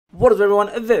What is up,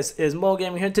 everyone? This is Mo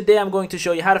Gaming here. Today I'm going to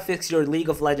show you how to fix your League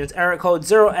of Legends error code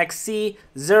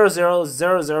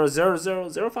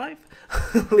 0xc0000005.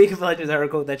 League of Legends error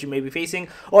code that you may be facing,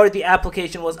 or the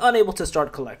application was unable to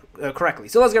start correctly.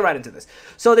 So let's get right into this.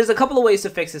 So there's a couple of ways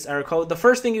to fix this error code. The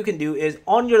first thing you can do is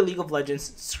on your League of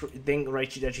Legends thing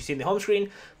right that you see in the home screen,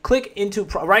 right click into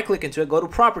it, go to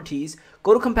properties,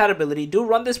 go to compatibility, do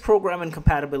run this program in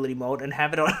compatibility mode and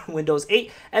have it on Windows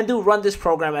 8, and do run this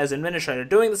program as administrator.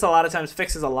 Doing this a lot of times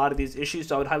fixes a lot of these issues,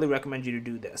 so I would highly recommend you to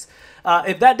do this.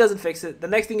 If that doesn't fix it, the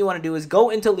next thing you want to do is go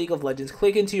into League of Legends,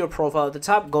 click into your profile at the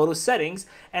top, go to settings,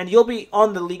 and you'll be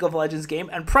on the League of Legends game,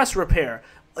 and press repair.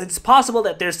 It's possible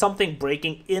that there's something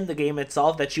breaking in the game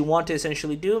itself that you want to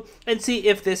essentially do, and see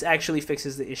if this actually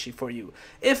fixes the issue for you.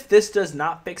 If this does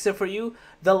not fix it for you,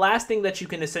 the last thing that you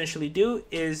can essentially do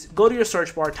is go to your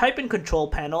search bar, type in control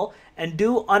panel, and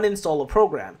do uninstall a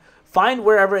program. Find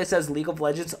wherever it says League of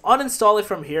Legends, uninstall it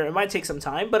from here. It might take some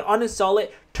time, but uninstall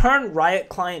it, turn Riot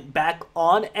Client back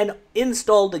on, and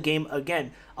install the game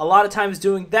again. A lot of times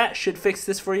doing that should fix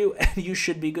this for you, and you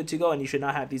should be good to go, and you should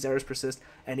not have these errors persist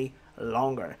any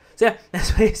longer. So yeah,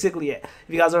 that's basically it.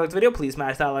 If you guys like the video, please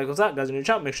smash that like button. Guys, are new to the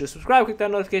channel, make sure to subscribe, click that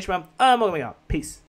notification bell. I'm going out. Peace.